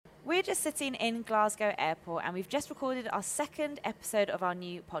We're just sitting in Glasgow Airport and we've just recorded our second episode of our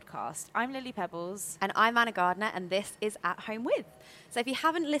new podcast. I'm Lily Pebbles. And I'm Anna Gardner, and this is At Home With. So if you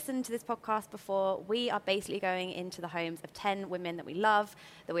haven't listened to this podcast before, we are basically going into the homes of 10 women that we love,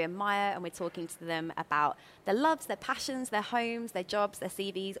 that we admire, and we're talking to them about their loves, their passions, their homes, their jobs, their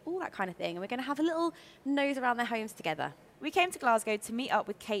CVs, all that kind of thing. And we're going to have a little nose around their homes together. We came to Glasgow to meet up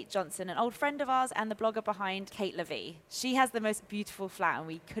with Kate Johnson, an old friend of ours and the blogger behind Kate Levy. She has the most beautiful flat and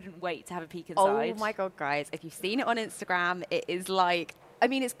we couldn't wait to have a peek inside. Oh my God, guys. If you've seen it on Instagram, it is like, I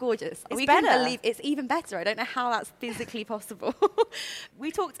mean, it's gorgeous. It's we better. can believe it's even better. I don't know how that's physically possible.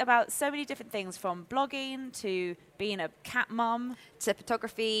 We talked about so many different things, from blogging to being a cat mum. To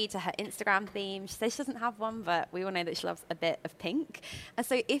photography, to her Instagram theme. She says she doesn't have one, but we all know that she loves a bit of pink. And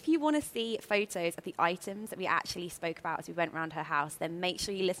so if you want to see photos of the items that we actually spoke about as we went around her house, then make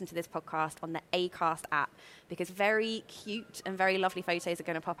sure you listen to this podcast on the Acast app, because very cute and very lovely photos are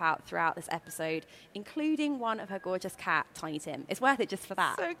going to pop out throughout this episode, including one of her gorgeous cat, Tiny Tim. It's worth it just for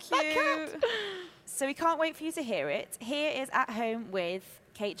that. So cute. So we can't wait for you to hear it. Here is At Home with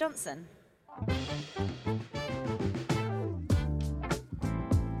Kate Johnson.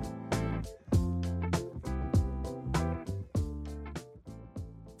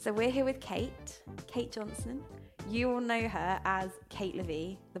 So we're here with Kate Johnson. You all know her as Kate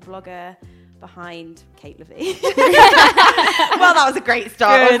Levy, the blogger behind Kate Levy. Well, that was a great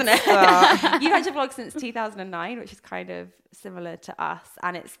start, wasn't it? You've had your blog since 2009, which is kind of similar to us.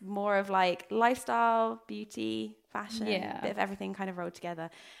 And it's more of like lifestyle, beauty, fashion, a bit of everything kind of rolled together.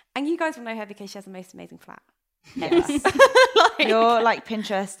 And you guys will know her because she has the most amazing flat. Yes. You're like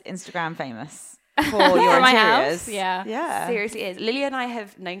Pinterest, Instagram famous for your my interiors. house. Yeah. Seriously is. Lily and I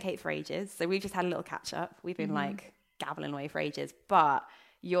have known Kate for ages, so we've just had a little catch up. We've been like gabbling away for ages, but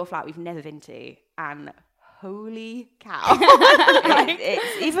your flat we've never been to, and holy cow.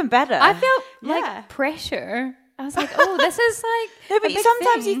 It's even better. I felt like pressure. I was like, oh, this is like No, but a big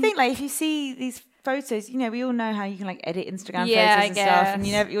sometimes thing. you think, like, if you see these photos, you know, we all know how you can like edit Instagram Yeah, photos I and stuff, and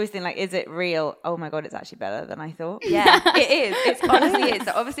guess. you always think, like, is it real? Oh my God, it's actually better than I thought. Yeah, it is. It's honestly is.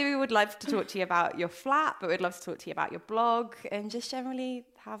 So obviously we would love to talk to you about your flat, but we'd love to talk to you about your blog and just generally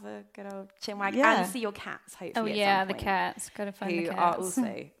have a good old chinwag and see your cats, hopefully. Oh at yeah, some the point, cats. Gotta find the who cats. are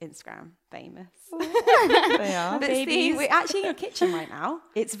also Instagram famous. They are. But see, we're actually in your kitchen right now.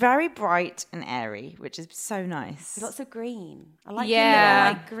 It's very bright and airy, which is so nice. Lots of green. I like Yeah. your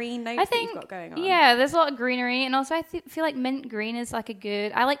little, like green notes I that think, you've got going on. yeah, there's a lot of greenery, and also I feel like mint green is like a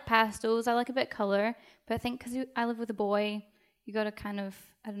good. I like pastels. I like a bit of color, but I think because I live with a boy, you got to kind of,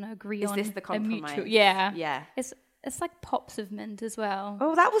 I don't know, agree Is on this the a mutual. compromise? Yeah, Yeah. It's like pops of mint as well.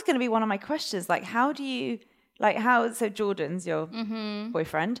 Oh, that was going to be one of my questions. Like, how do you, like, so Jordan's your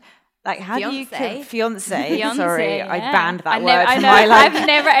boyfriend. Like, how do you fiance? Fiancé, Sorry, yeah. I banned that word I from know, my life. I've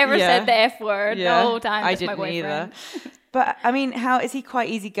never ever Yeah. said the F word the whole time. I It's my didn't either. boyfriend. But I mean, how is he? Quite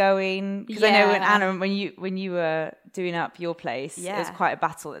easygoing? Because I know when Yeah. Anna, when you were doing up your place, it was quite a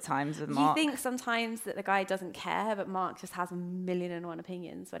battle at times with Do Mark. you think sometimes that the guy doesn't care, but Mark just has a million and one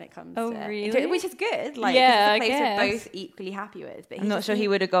opinions when it comes Oh, to really? which is good. Like, Yeah, it's a place I we're guess. both equally happy with. But I'm not sure he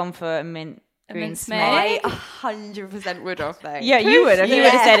would have gone for a mint green mint smeg. smeg. I 100% would have though. Yeah, you would have. He would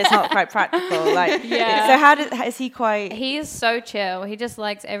have said it's not quite practical. Like, Yeah. So is he quite? He is so chill. He just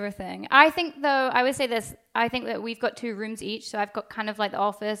likes everything. I think, though, I would say this. I think that we've got 2 rooms each. So I've got kind of like the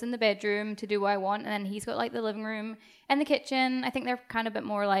office and the bedroom to do what I want. And then he's got like the living room and the kitchen. I think they're kind of a bit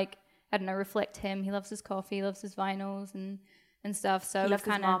more like, I don't know, reflect him. He loves his coffee, he loves his vinyls and stuff. So He loves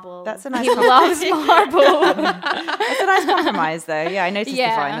his kind marble. That's a nice. He loves marble. That's a nice compromise, though. Yeah, I noticed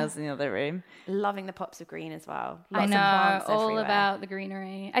Yeah. the vinyls in the other room. Loving the pops of green as well. I Lots know, of plants all everywhere. about the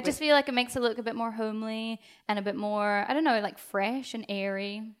greenery. I just feel like it makes it look a bit more homely and a bit more, I don't know, like fresh and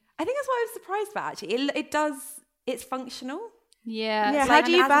airy. I think that's what I was surprised about actually. It does. It's functional. Yeah. Yeah, it's how like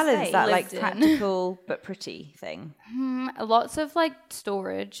do you as I say, balance that like lived in. practical but pretty thing? Lots of like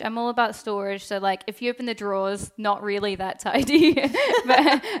storage. I'm all about storage. So like if you open the drawers, not really that tidy,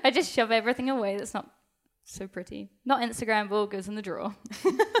 but I just shove everything away that's not so pretty. Not Instagram goes in the drawer.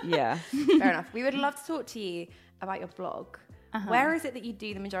 Yeah. Fair enough. We would love to talk to you about your blog. Where is it that you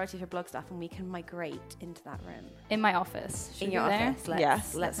do the majority of your blog stuff, and we can migrate into that room? In my office. Should In we your go there? office.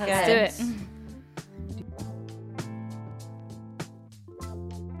 Yes, Let's let's go. Let's do it.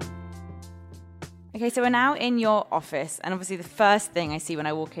 Okay, so we're now in your office, and obviously the first thing I see when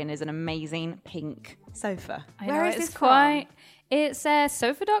I walk in is an amazing pink sofa. I Where know, is it's this quite. It's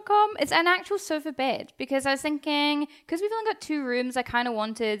sofa.com. It's an actual sofa bed because I was thinking, because we've only got 2 rooms, I kind of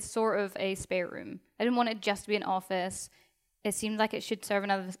wanted sort of a spare room. I didn't want it just to be an office. it seemed like it should serve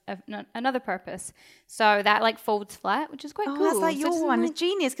another purpose. So that like folds flat, which is quite cool. That's like So your one. It's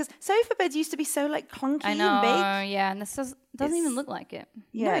genius, because sofa beds used to be so like clunky I know, and big. yeah, and this doesn't even look like it.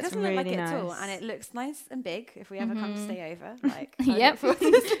 Yeah, no, it it's doesn't really look like nice. it at all, and it looks nice and big. If we ever come to stay over, like Yep,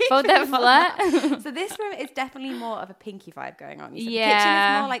 fold that flat. So this room is definitely more of a pinky vibe going on. You said Yeah. the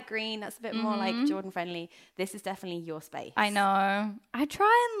kitchen is more like green. That's a bit more like Jordan friendly. This is definitely your space. I know. I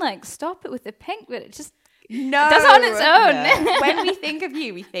try and like stop it with the pink, but it just No, does it on its own. Yeah. When we think of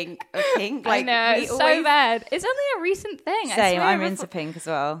you, we think of pink. Like, I know, we it's always, so bad. It's only a recent thing. I Same, swear I'm into pink as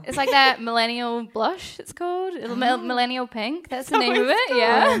well. It's like that millennial blush, it's called. Millennial pink. That's the name of it. Oh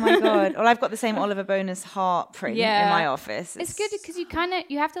Yeah. my god! Well, I've got the same Oliver Bonus heart print in my office. It's good because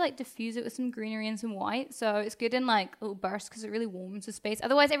you have to like diffuse it with some greenery and some white. So it's good in like little bursts because it really warms the space.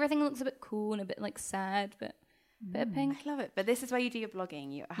 Otherwise, everything looks a bit cool and a bit like sad, but bit of pink. I love it. But this is where you do your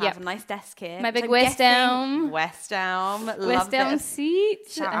blogging. You have a nice desk here. My big which I'm West Elm. West Elm. West Elm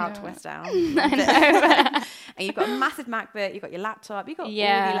seats. Shout I out to know. West Elm. I know. And you've got a massive MacBook. You've got your laptop. You've got all the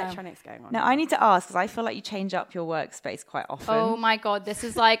electronics going on. Now I need to ask, because I feel like you change up your workspace quite often. Oh my god, this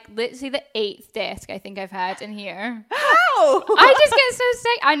is like literally the 8th desk I think I've had in here. How? I just get so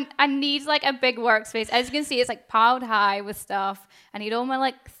sick. I need like a big workspace. As you can see, it's like piled high with stuff. I need all my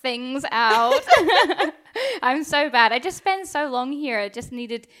like things out. I'm so bad. I just spend so long here. I just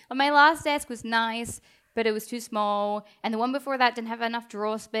needed. My last desk was nice, but it was too small. And the one before that didn't have enough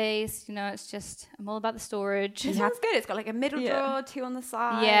drawer space. You know, it's just I'm all about the storage. It sounds good. It's got like a middle drawer, 2 on the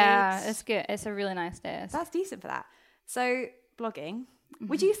side. Yeah, it's good. It's a really nice desk. That's decent for that. So blogging.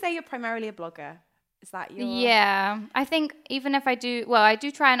 Would you say you're primarily a blogger? Is that your... Yeah, I think even if I do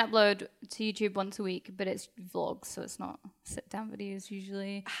try and upload to YouTube once a week, but it's vlogs, so it's not sit-down videos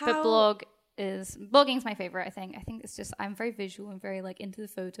usually. But blogging's my favorite, I think. I think it's just, I'm very visual and very like into the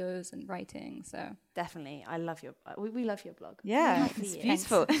photos and writing, so. Definitely. I love your, we love your blog. Yeah, it's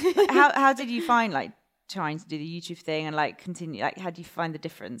beautiful. How did you find like trying to do the YouTube thing and like continue, like how do you find the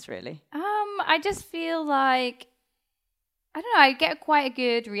difference really? I just feel like, I don't know, I get quite a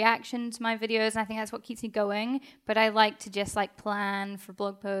good reaction to my videos, and I think that's what keeps me going. But I like to just like plan for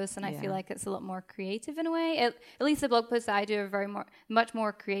blog posts, and I feel like it's a lot more creative in a way. At least the blog posts that I do are much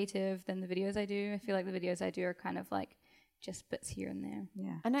more creative than the videos I do. I feel like the videos I do are kind of like just bits here and there.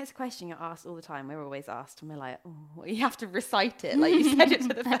 Yeah. I know it's a question you're asked all the time. We're always asked, and we're like, oh, well, you have to recite it like you said it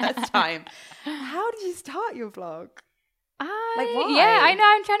for the first time. How did you start your vlog? Like, why? Yeah, I know.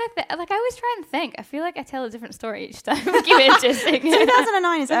 I'm trying to think. Like, I always try and think. I feel like I tell a different story each time. Keep it interesting.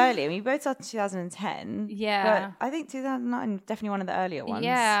 2009 is early. I mean, we both started 2010. Yeah. But I think 2009 is definitely one of the earlier ones.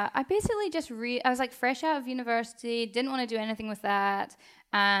 Yeah. I basically just I was like fresh out of university, didn't want to do anything with that.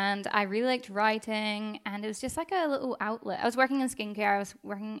 And I really liked writing, and it was just like a little outlet. I was working in skincare. I was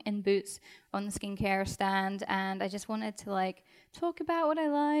working in Boots on the skincare stand, and I just wanted to like talk about what I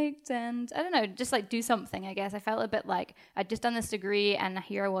liked, and I don't know, just like do something, I guess. I felt a bit like I'd just done this degree, and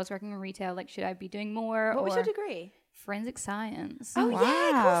here I was working in retail. Like, should I be doing more? What was your degree? Forensic science. Oh, wow. yeah,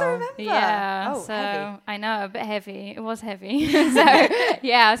 of course I remember. Yeah, oh, so heavy. I know, a bit heavy. It was heavy. So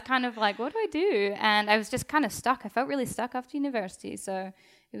yeah, I was kind of like, what do I do? And I was just kind of stuck. I felt really stuck after university. So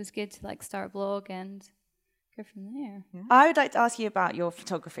it was good to like start a blog and go from there. Yeah. I would like to ask you about your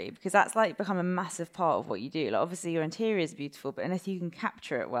photography, because that's like become a massive part of what you do. Like, obviously your interior is beautiful, but unless you can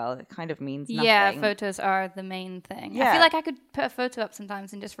capture it well, it kind of means nothing. Yeah, photos are the main thing. Yeah. I feel like I could put a photo up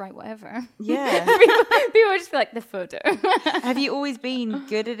sometimes and just write whatever. Yeah. People would just be like, the photo. Have you always been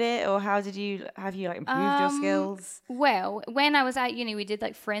good at it, or have you like improved your skills? Well, when I was at uni, we did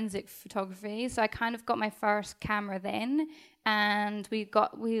like forensic photography, so I kind of got my first camera then, and we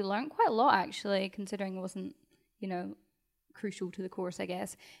learned quite a lot actually, considering it wasn't, you know, crucial to the course, I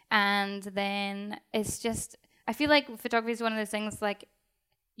guess. And then it's just, I feel like photography is one of those things, like,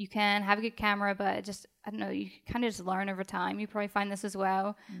 you can have a good camera, but it just, I don't know, you kind of just learn over time. You probably find this as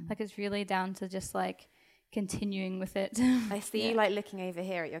well. Like, it's really down to just like continuing with it. I see you like looking over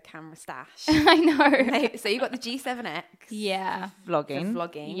here at your camera stash. I know. So you got the G7X. Yeah. Vlogging. For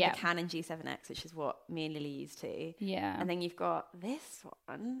vlogging, Yeah. the Canon G7X, which is what me and Lily used to. Yeah. And then you've got this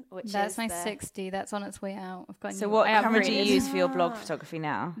one, which That's is my the 60. That's on its way out. I've got So what I camera do you upgraded. use for your blog photography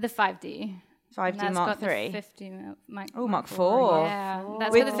now? The 5D. 5D That's Mark got the III? 50 mil. Mark IV. Yeah,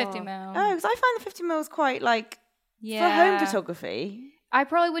 that's With- got the 50 mil. Oh, because I find the 50 mil is quite like Yeah. for home photography. I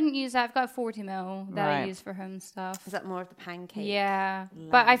probably wouldn't use that. I've got a 40 mil that I Right. use for home stuff. Is that more of the pancake? Yeah,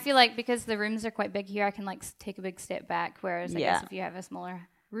 but I feel like because the rooms are quite big here, I can like take a big step back. Whereas I guess if you have a smaller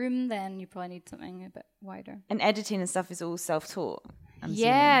room, then you probably need something a bit wider. And editing and stuff is all self-taught.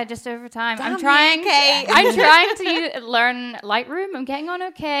 Yeah, just over time. Damn I'm trying. you, Kate. I'm trying to learn Lightroom. I'm getting on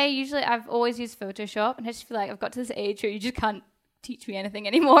okay. Usually, I've always used Photoshop, and I just feel like I've got to this age where you just can't teach me anything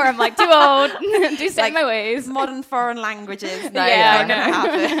anymore. I'm like too old. Do set in my ways. Modern foreign languages. No, Yeah, not gonna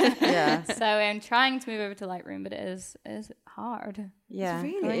happen. Yeah. So I'm trying to move over to Lightroom, but it is hard. Yeah,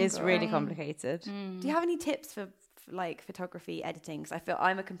 really it is really great. complicated. Do you have any tips for like photography editing? Because I feel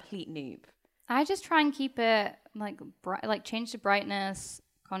I'm a complete noob. I just try and keep it like like change the brightness,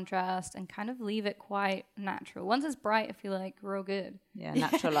 contrast, and kind of leave it quite natural. Once it's bright, I feel like real good. Yeah,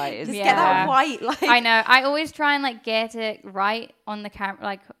 natural light is. Just get that white light. I know. I always try and like get it right on the camera,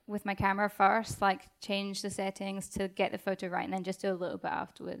 like with my camera first, like change the settings to get the photo right, and then just do a little bit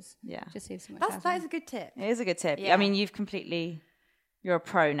afterwards. Yeah. Just save so much That hassle. is a good tip. It is a good tip. Yeah. I mean, you're a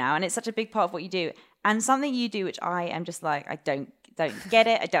pro now, and it's such a big part of what you do. And something you do, which I am just like, I don't get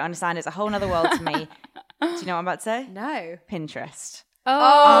it. I don't understand. It's a whole other world to me. Do you know what I'm about to say? No. Pinterest.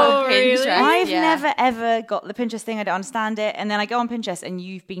 Oh, really? Pinterest. I've Yeah. never ever got the Pinterest thing. I don't understand it. And then I go on Pinterest, and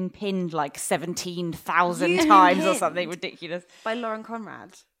you've been pinned like 17,000 You've times or pinned? something ridiculous. By Lauren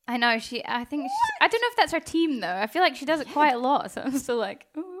Conrad. I know. I don't know if that's her team though. I feel like she does it quite a lot. So I'm still like,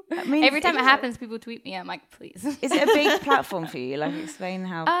 ooh. I mean, Every time it happens, people tweet me. I'm like, please. is it a big platform for you? Like, explain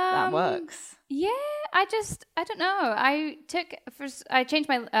how that works. Yeah, I don't know. I changed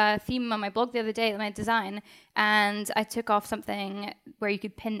my theme on my blog the other day, my design, and I took off something where you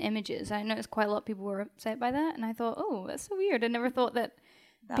could pin images. I noticed quite a lot of people were upset by that, and I thought, oh, that's so weird. I never thought that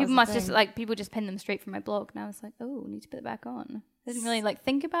people was the must just thing. like people just pin them straight from my blog, and I was like, oh, need to put it back on. I didn't really like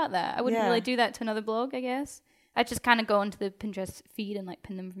think about that. I wouldn't Yeah. really do that to another blog, I guess. I just kind of go onto the Pinterest feed and like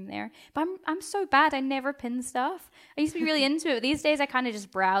pin them from there. But I'm so bad. I never pin stuff. I used to be really into it. But these days I kind of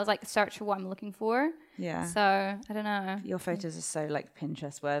just browse, like search for what I'm looking for. Yeah. So I don't know. Your photos are so like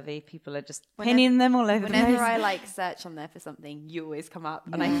Pinterest worthy. People are just pinning them all over the Whenever place. I like search on there for something, you always come up,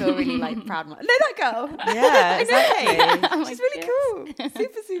 and I feel really like proud. I'm like, no, that girl. Yeah, exactly. Oh She's my really cool.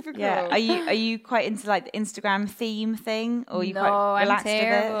 Super cool. Yeah. Are you quite into like the Instagram theme thing, or are you No, quite I'm relaxed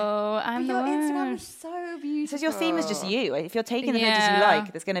terrible. But I'm the your Instagram is worst. so beautiful. with it? So your theme is just you. If you're taking the photos you Yeah.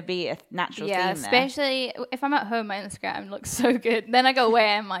 like, there's going to be a natural Yeah, theme there. especially if I'm at home, my Instagram looks so good. Then I go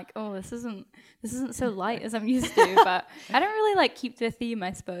away, I'm like, oh, this isn't so light as I'm used to. But I don't really like keep to a theme.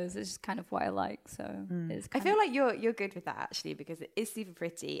 I suppose it's just kind of what I like. So it's I kind feel like you're good with that actually, because it is super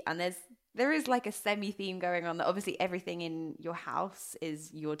pretty, and there is like a semi theme going on. That obviously everything in your house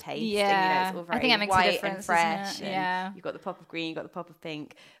is your taste. Yeah. and, you know, it's all very I think that makes a white difference, and doesn't fresh. it? and Yeah. you've got the pop of green, you've got the pop of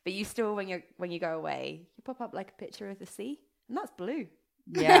pink, but you still when you go away, you pop up like a picture of the sea, and that's blue.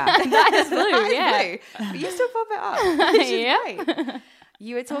 Yeah. that is blue. That is Yeah. blue, but you still pop it up, which is Yeah. great.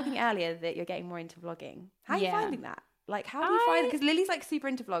 You were talking earlier that you're getting more into vlogging. How are you Yeah. finding that? Like, how do you find it? Because Lily's like super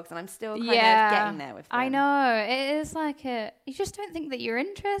into vlogs, and I'm still kind of getting there with them. I know. It is like you just don't think that you're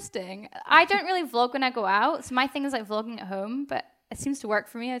interesting. I don't really vlog when I go out. So my thing is like vlogging at home, but it seems to work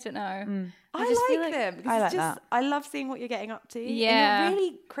for me. I don't know. I just feel like them because I it's like just that. I love seeing what you're getting up to. Yeah. and you're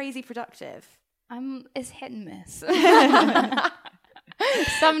really crazy productive. It's hit and miss.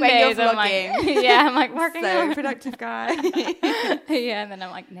 Some When you're days I'm like, vlogging. yeah, I'm like working So out. productive guy. Yeah, and then I'm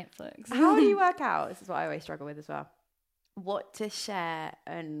like Netflix. How do you work out? This is what I always struggle with as well. What to share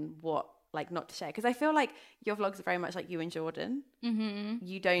and what like not to share, because I feel like your vlogs are very much like you and Jordan. Mm-hmm.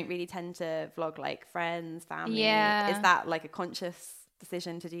 You don't really tend to vlog like friends, family. Yeah. Is that like a conscious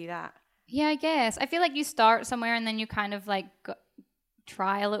decision to do that? Yeah, I guess. I feel like you start somewhere and then you kind of like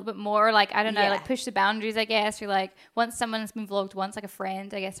try a little bit more. Like, I don't know, Yeah. like push the boundaries, I guess. You're like, once someone's been vlogged once, like a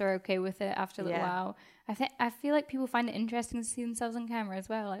friend, I guess they're okay with it after a little Yeah. while. I feel like people find it interesting to see themselves on camera as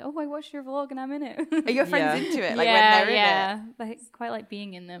well. Like, oh, I watched your vlog and I'm in it. Are your friends Yeah. into it? Like yeah, when they're yeah. in it? Like, quite like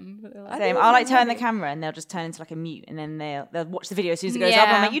being in them. But they're like, Same. I'll like turn the camera and they'll just turn into like a mute, and then they'll watch the video as soon as it goes up.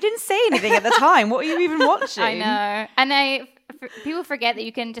 Yeah. I'm like, you didn't say anything at the time. What are you even watching? I know. And people forget that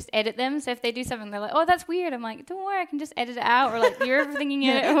you can just edit them. So if they do something, they're like, oh, that's weird. I'm like, don't worry, I can just edit it out. Or like, you're overthinking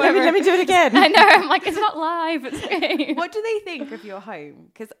it. Or whatever. Let me do it again. I know. I'm like, it's not live. It's okay. What do they think of your home?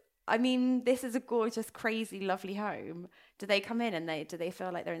 Because I mean, this is a gorgeous, crazy, lovely home. Do they come in and do they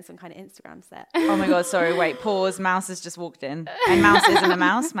feel like they're in some kind of Instagram set? Oh my god, sorry, wait, pause. Mouse has just walked in. And Mouse isn't a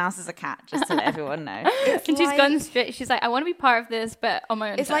mouse, Mouse is a cat, just to let everyone know. And she's gone straight. She's like, I want to be part of this, but on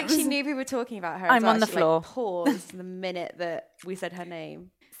my own. It's like terms. she knew we were talking about her. I'm on the She, floor. Like, paused the minute that we said her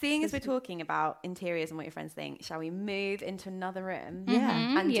name. Seeing as we're talking about interiors and what your friends think, shall we move into another room?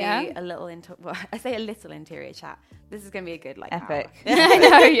 Yeah. And Yeah. do a little I say a little interior chat. This is going to be a good like Epic. hour. I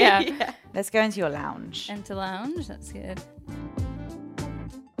know, yeah. Let's go into your lounge. Into lounge. That's good.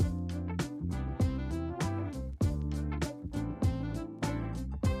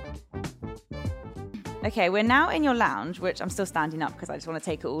 Okay, we're now in your lounge, which I'm still standing up because I just want to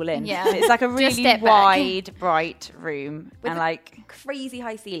take it all in. Yeah. It's like a Just really step back. wide, bright room. With and the like, crazy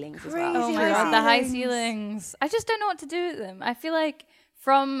high ceilings as Crazy well. Oh my high god, the high ceilings. ceilings. I just don't know what to do with them. I feel like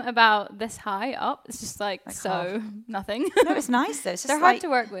from about this high up, it's just like nothing. no, it's nice though. It's just They're like, hard to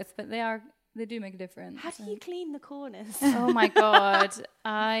work with, but they do make a difference. How do you clean the corners? Oh my god,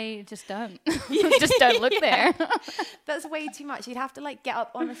 I just don't. Just don't look there. That's way too much. You'd have to like get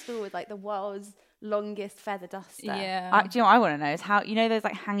up on a stool with like the world's longest feather duster. Yeah. do you know what I want to know is how, you know, those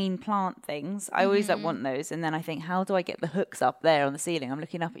like hanging plant things? I always like want those. And then I think, how do I get the hooks up there on the ceiling? I'm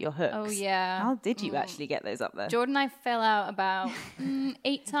looking up at your hooks. Oh yeah. How did you actually get those up there? Jordan and I fell out about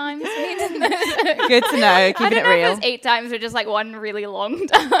 8 times. Good to know. I Keeping don't it know real. if it's 8 times or just like one really long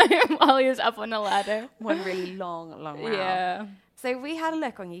time while he was up on the ladder. One really long round. Yeah. So we had a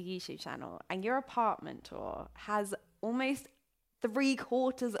look on your YouTube channel, and your apartment tour has almost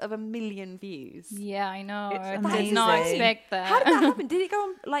 750,000 views. Yeah, I know. It's I did not amazing. expect that. How did that happen? Did it go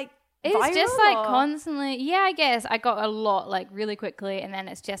on like It's viral, just like or- constantly. Yeah, I guess I got a lot like really quickly, and then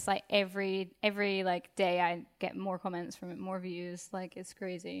it's just like every like day I get more comments from it, more views. Like it's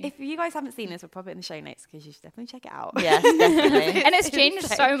crazy. If you guys haven't seen this, we'll pop it in the show notes because you should definitely check it out. Yes, definitely. and it's changed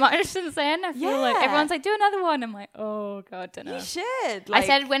so much since then. I feel like Yeah. everyone's like, do another one. I'm like, oh god, don't know. You should. I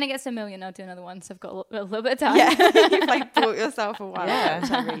said when it gets 1 million, I'll do another one. So I've got a little bit of time. yeah, you've like bought yourself a while, Yeah.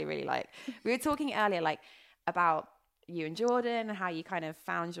 which I really, really like. We were talking earlier, like about you and Jordan and how you kind of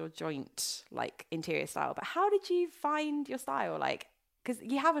found your joint like interior style. But how did you find your style? Like, because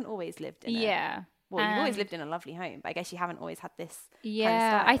you haven't always lived in it. Yeah. Well, you've always lived in a lovely home, but I guess you haven't always had this Yeah,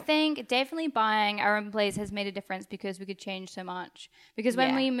 kind of I style. think definitely buying our own place has made a difference because we could change so much. Because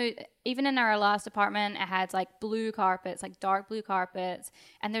when Yeah. we moved, even in our last apartment, it had like blue carpets, like dark blue carpets,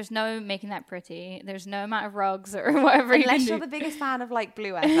 and there's no making that pretty. There's no amount of rugs or whatever. you Unless can you're do. the biggest fan of like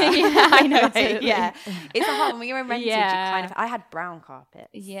blue ever. Yeah, I know, Like, totally. yeah, it's a hot. When we were in rented, you Yeah. kind of. I had brown carpets,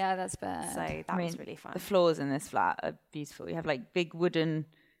 Yeah, that's bad. so that I mean, was really fun. The floors in this flat are beautiful. You have like big wooden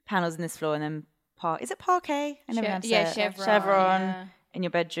panels in this floor, and then is it parquet? I never know how to say yeah, it. chevron. Chevron Yeah. in your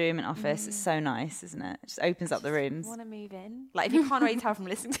bedroom and office. It's so nice, isn't it? It just opens up the rooms. Want to move in? Like, if you can't already tell from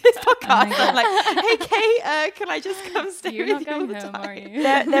listening to this podcast, I'm like, hey, Kate, can I just come stay You're with not you all going the home, time? are you?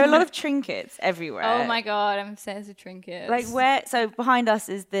 There are a lot of trinkets everywhere. Oh my god, I'm obsessed with trinkets. Like where? So behind us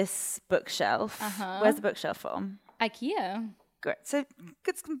is this bookshelf. Uh-huh. Where's the bookshelf from? IKEA. Great. So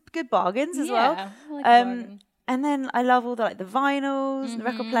good bargains as Yeah, well. I like a bargain. And then I love all the like the vinyls, the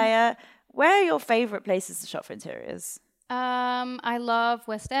record player. Where are your favorite places to shop for interiors? I love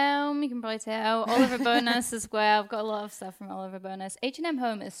West Elm. You can probably tell. Oliver Bonus as well. I've got a lot of stuff from Oliver Bonus. H&M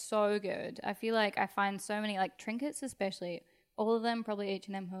Home is so good. I feel like I find so many like trinkets, especially all of them probably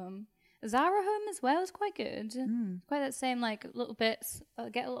H&M Home. Zara Home as well is quite good. Quite that same like little bits. I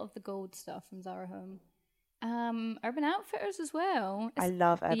get a lot of the gold stuff from Zara Home. Urban Outfitters as well. I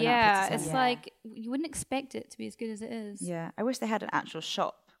love Urban yeah, Outfitters. it's like you wouldn't expect it to be as good as it is. Yeah, I wish they had an actual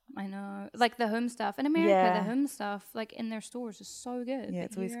shop. I know, like the home stuff in America. Yeah. The home stuff, like in their stores, is so good. Yeah, but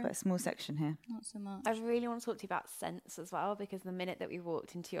it's always here, quite a small section here. not so much. I really want to talk to you about scents as well, because the minute that we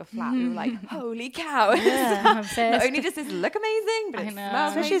walked into your flat, we were like, holy cow. I'm Not obsessed. only does this look amazing, but I it know.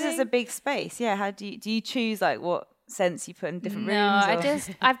 smells Especially as it's a amazing. big space. Yeah, how do you choose like what scents you put in different No, rooms?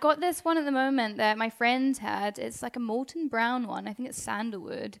 I've got this one at the moment that my friend had. It's like a molten brown one. I think it's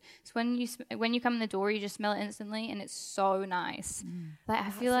sandalwood. So when you come in the door, you just smell it instantly, and it's so nice. Like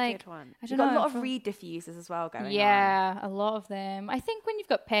I feel That's a like good one. I You've don't got know, a lot for- of reed diffusers as well going on. yeah, a lot of them. I think when you've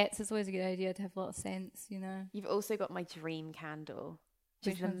got pets, it's always a good idea to have a lot of scents. You know. You've also got my dream candle,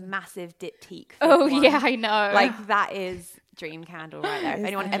 which is Which a one's it? massive diptyque. Oh one. yeah, I know. Like that is dream candle right there. If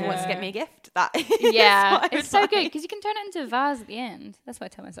anyone ever wants to get me a gift, that is yeah, what I it's would so good like. because you can turn it into a vase at the end. That's what I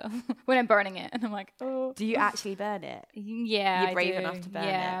tell myself when I'm burning it, and I'm like, oh. Do you actually burn it? Yeah, You're I brave do. enough to burn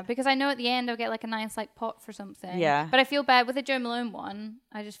Yeah, it. because I know at the end I'll get like a nice like pot for something. Yeah. But I feel bad with the Joe Malone one.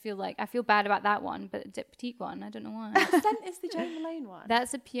 I just feel like I feel bad about that one, but the Diptyque one, I don't know why. What scent is the Joe Malone one?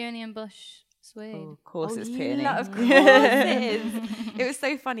 That's a peony and bush suede. Oh, of course, it's you peony. Of course it is. It was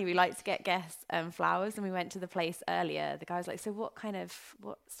so funny. We like to get guests flowers, and we went to the place earlier. The guy was like, "So what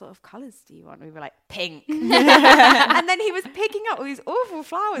sort of colours do you want?" We were like, "Pink." And then he was picking up all these awful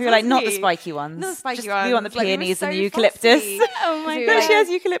flowers. We were like, wasn't not the he? spiky ones. Not the spiky Just- ones. We want the Like, we were peonies so and the eucalyptus. fussy. Oh my So we No, were she like, has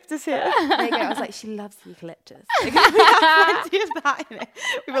eucalyptus here. there you go. I was like, she loves eucalyptus. Like, we have plenty of that in it.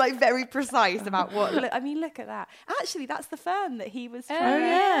 We were like very precise about what. Look, I mean, look at that. Actually, that's the fern that he was. Oh trying.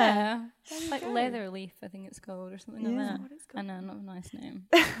 yeah. There you Like go. leather leaf, I think it's called, or something Yeah. like that. What it's I know, not a nice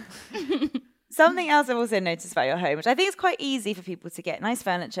name. Something else I've also noticed about your home, which I think is quite easy for people to get nice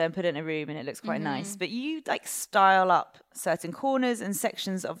furniture and put it in a room and it looks quite nice, but you like style up certain corners and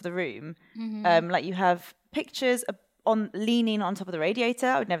sections of the room. Like you have pictures on leaning on top of the radiator.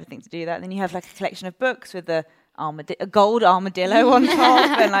 I would never think to do that. And then you have like a collection of books with a gold armadillo on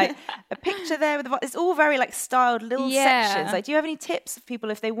top and like a picture there with it's all very like styled little sections. Like, do you have any tips for people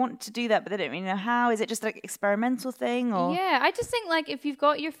if they want to do that but they don't really know how? Is it just like an experimental thing? Or I just think like if you've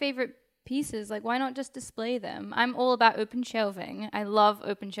got your favorite pieces, like why not just display them? I'm all about open shelving. I love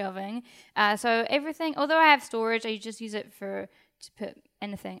open shelving. So everything, although I have storage, I just use it to put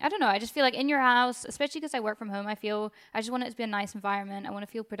anything. I don't know. I just feel like in your house, especially because I work from home, I just want it to be a nice environment. I want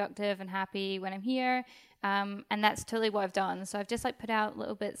to feel productive and happy when I'm here. And that's totally what I've done. So I've just like put out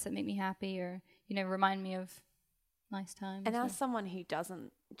little bits that make me happy or, remind me of nice times. And as someone who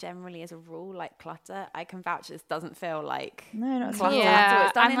doesn't generally, as a rule, like clutter, I can vouch this doesn't feel like not clutter. Yeah,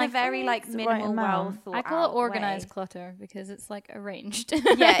 It's done I'm in like, a very like minimal, well thought I call it out organized way. clutter because it's like arranged.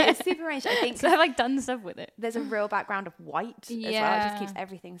 Yeah, it's super arranged. I think so I've like done stuff with it. there's a real background of white as well. It just keeps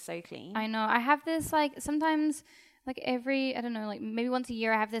everything so clean. I know. I have this like sometimes like every, I don't know, like maybe once a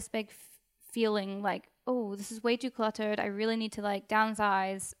year I have this big feeling like, oh, this is way too cluttered. I really need to like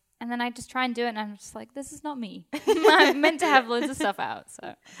downsize. And then I just try and do it, and I'm just like, this is not me. I'm meant to have loads of stuff out.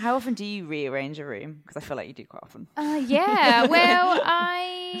 So, how often do you rearrange a room? Because I feel like you do quite often. Yeah. Well,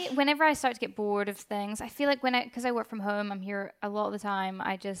 whenever I start to get bored of things, I feel like because I work from home, I'm here a lot of the time.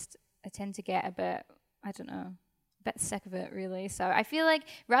 I tend to get a bit, I don't know, a bit sick of it, really. So I feel like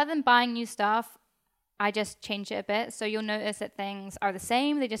rather than buying new stuff, I just change it a bit. So you'll notice that things are the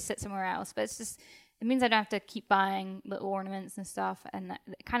same; they just sit somewhere else. But it means I don't have to keep buying little ornaments and stuff, and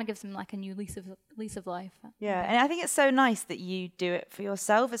it kind of gives them like a new lease of life. Yeah, and I think it's so nice that you do it for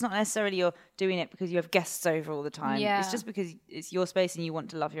yourself. It's not necessarily you're doing it because you have guests over all the time. Yeah. It's just because it's your space and you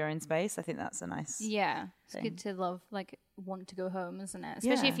want to love your own space. I think that's a nice It's thing. good to want to go home, isn't it?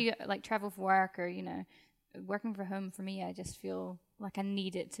 Especially if you like travel for work or, working from home for me, I just feel like I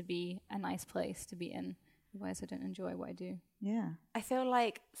need it to be a nice place to be in. Otherwise, I don't enjoy what I do. Yeah. I feel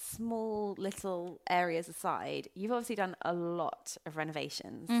like small little areas aside, you've obviously done a lot of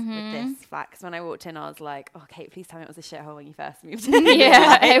renovations with this flat. Because when I walked in, I was like, oh, Kate, please tell me it was a shithole when you first moved in.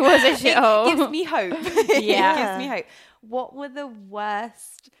 Yeah, it was a shithole. It gives me hope. Yeah. It gives me hope. What were the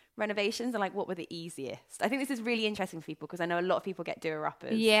worst renovations and like what were the easiest? I think this is really interesting for people because I know a lot of people get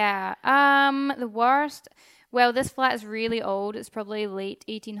doer-uppers. Yeah. The worst. Well, this flat is really old. It's probably late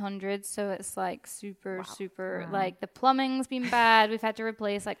 1800s, so it's like super, like the plumbing's been bad. We've had to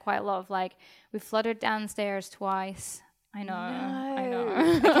replace like quite a lot of we've flooded downstairs twice. I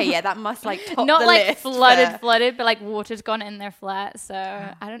know. Okay, yeah, that must like top Not the like list flooded, but like water's gone in their flat. So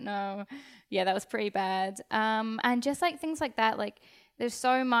I don't know. Yeah, that was pretty bad. And just like things like that, like there's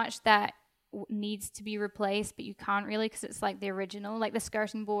so much that needs to be replaced, but you can't really because it's like the original, like the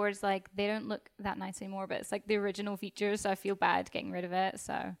skirting boards, like they don't look that nice anymore, but it's like the original features, so I feel bad getting rid of it.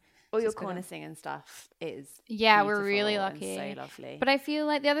 So all your cornicing and stuff is we're really lucky, and so lovely. But I feel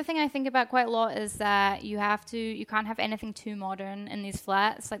like the other thing I think about quite a lot is that you can't have anything too modern in these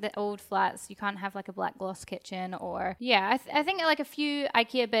flats, like the old flats. You can't have like a black gloss kitchen or I think like a few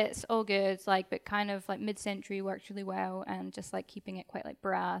IKEA bits all good, like but kind of like mid-century works really well, and just like keeping it quite like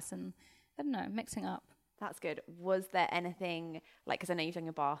brass and I don't know, mixing up. That's good. Was there anything like, because I know you've done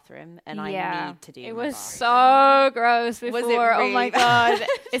your bathroom and I need to do it my was bathroom. so gross before. Was it Oh my really god,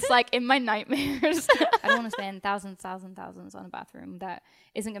 it's like in my nightmares. I don't want to spend thousands on a bathroom that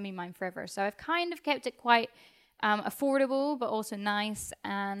isn't going to be mine forever. So I've kind of kept it quite affordable, but also nice.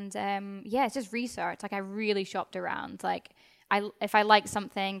 And it's just research. Like I really shopped around. Like if I liked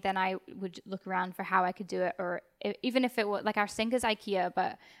something, then I would look around for how I could do it, or even if it was like our sink is IKEA,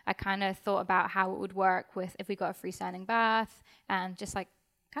 but I kind of thought about how it would work with if we got a freestanding bath, and just like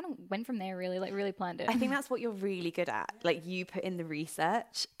kind of went from there. Really, like really planned it. I think that's what you're really good at. Like you put in the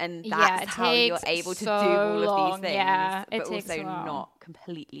research, and that's how you're able to do all of these things. Yeah, but takes also a while. not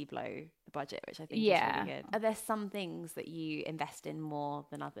completely blow the budget, which I think is really good. Are there some things that you invest in more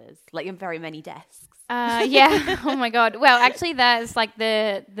than others? Like in very many desks. Oh my god. Well, actually, that's like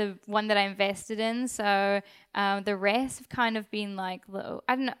the one that I invested in. So the rest have kind of been like little.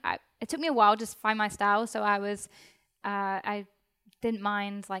 I don't know. It took me a while just to find my style. So I didn't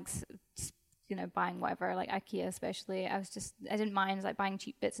mind like buying whatever, like IKEA especially. I didn't mind like buying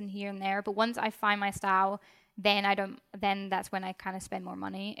cheap bits in here and there. But once I find my style, then that's when I kind of spend more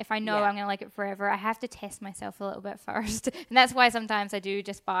money. If I know I'm going to like it forever, I have to test myself a little bit first. And that's why sometimes I do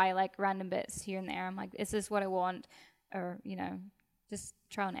just buy like random bits here and there. I'm like, is this what I want? Or, just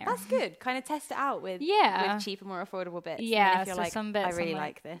trial and error. That's good. Kind of test it out with Yeah. with cheaper, more affordable bits. Yeah, And then if you're so like, some bits I I'm really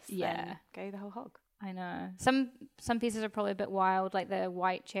like, like this, yeah. then go the whole hog. I know. Some pieces are probably a bit wild, like the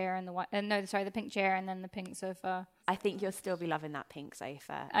white chair and the pink chair and then the pink sofa. I think you'll still be loving that pink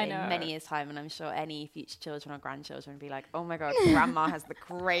sofa I in know. many years' time, and I'm sure any future children or grandchildren will be like, "Oh my god, Grandma has the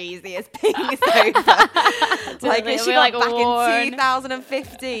craziest pink sofa." Like It'll she be, got like, back worn. in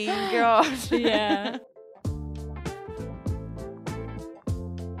 2015. God. Yeah.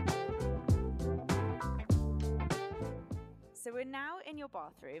 So we're now in your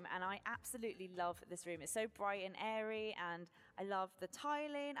bathroom, and I absolutely love this room. It's so bright and airy, and I love the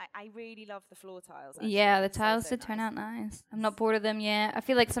tiling. I really love the floor tiles. Actually. Yeah, the It's tiles so did turn nice. out nice. I'm not bored of them yet. I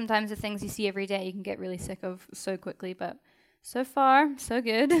feel like sometimes the things you see every day you can get really sick of so quickly, but so far, so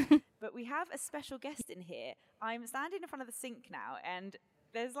good. But we have a special guest in here. I'm standing in front of the sink now, and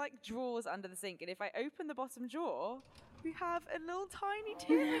there's like drawers under the sink. And if I open the bottom drawer, we have a little tiny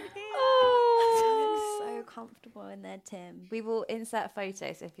Tim in here. Oh, so comfortable in there, Tim. We will insert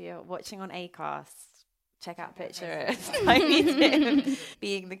photos if you're watching on Acast. Check out a picture of Tiny Tim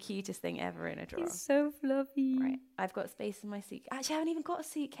being the cutest thing ever in a drawer. He's so fluffy. Right, I've got space in my suitcase. Actually, I haven't even got a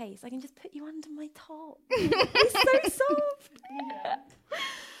suitcase. I can just put you under my top. It's so soft.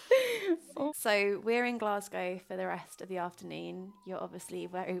 So we're in Glasgow for the rest of the afternoon. You're obviously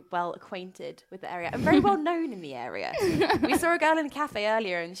very well acquainted with the area and very well known in the area. We saw a girl in a cafe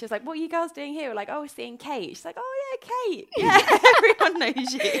earlier and she was like, "What are you girls doing here?" We're like, "Oh, we're seeing Kate." She's like, "Oh yeah, Kate. Yeah, everyone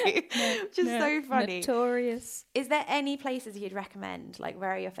knows you." Which is so funny. Notorious. Is there any places you'd recommend? Like,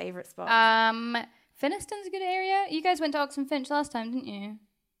 where are your favourite spots? Finniston's a good area. You guys went to Oxenfinch last time, didn't you?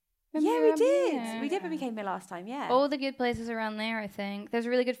 Yeah, we did. Yeah. We did when we came here last time, yeah. All the good places around there, I think. There's a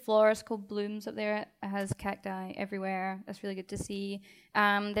really good florist called Blooms up there. It has cacti everywhere. That's really good to see.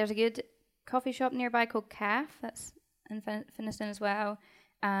 There's a good coffee shop nearby called Calf. That's in Finniston as well.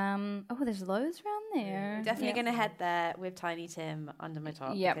 There's loads around there. Definitely going to head there with Tiny Tim under my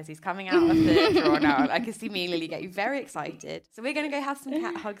top Yep. because he's coming out of the drawer now. I can see me and Lily getting very excited. So we're going to go have some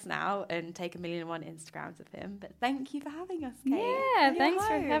cat hugs now and take 1,000,001 Instagrams of him. But thank you for having us, Kate. Yeah, You're thanks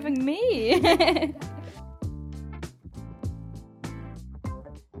for home. having me.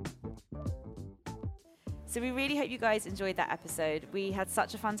 So we really hope you guys enjoyed that episode. We had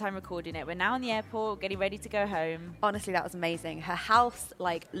such a fun time recording it. We're now in the airport, getting ready to go home. Honestly, that was amazing. Her house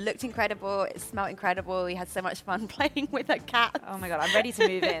looked incredible. It smelled incredible. We had so much fun playing with her cat. Oh my God, I'm ready to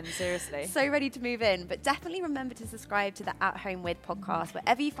move in, seriously. So ready to move in. But definitely remember to subscribe to the At Home With podcast,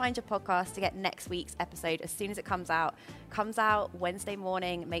 wherever you find your podcast, to get next week's episode as soon as it comes out. Comes out Wednesday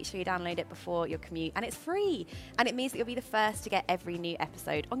morning. Make sure you download it before your commute. And it's free. And it means that you'll be the first to get every new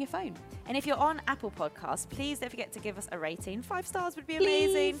episode on your phone. And if you're on Apple Podcasts, please don't forget to give us a rating. 5 stars would be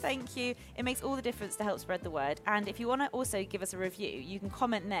amazing. Please. Thank you. It makes all the difference to help spread the word. And if you want to also give us a review, you can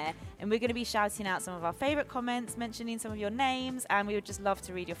comment there. And we're going to be shouting out some of our favourite comments, mentioning some of your names, and we would just love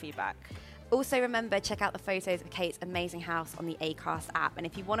to read your feedback. Also, remember, check out the photos of Kate's amazing house on the Acast app. And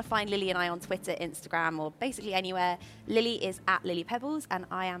if you want to find Lily and I on Twitter, Instagram, or basically anywhere, Lily is at Lily Pebbles and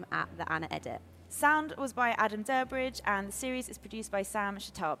I am at the Anna Edit. Sound was by Adam Durbridge, and the series is produced by Sam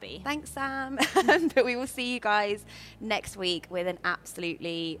Shatabi. Thanks, Sam. But we will see you guys next week with an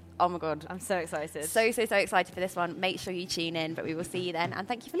absolutely, oh my God. I'm so excited. So excited for this one. Make sure you tune in, but we will see you then. And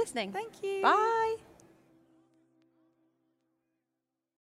thank you for listening. Thank you. Bye.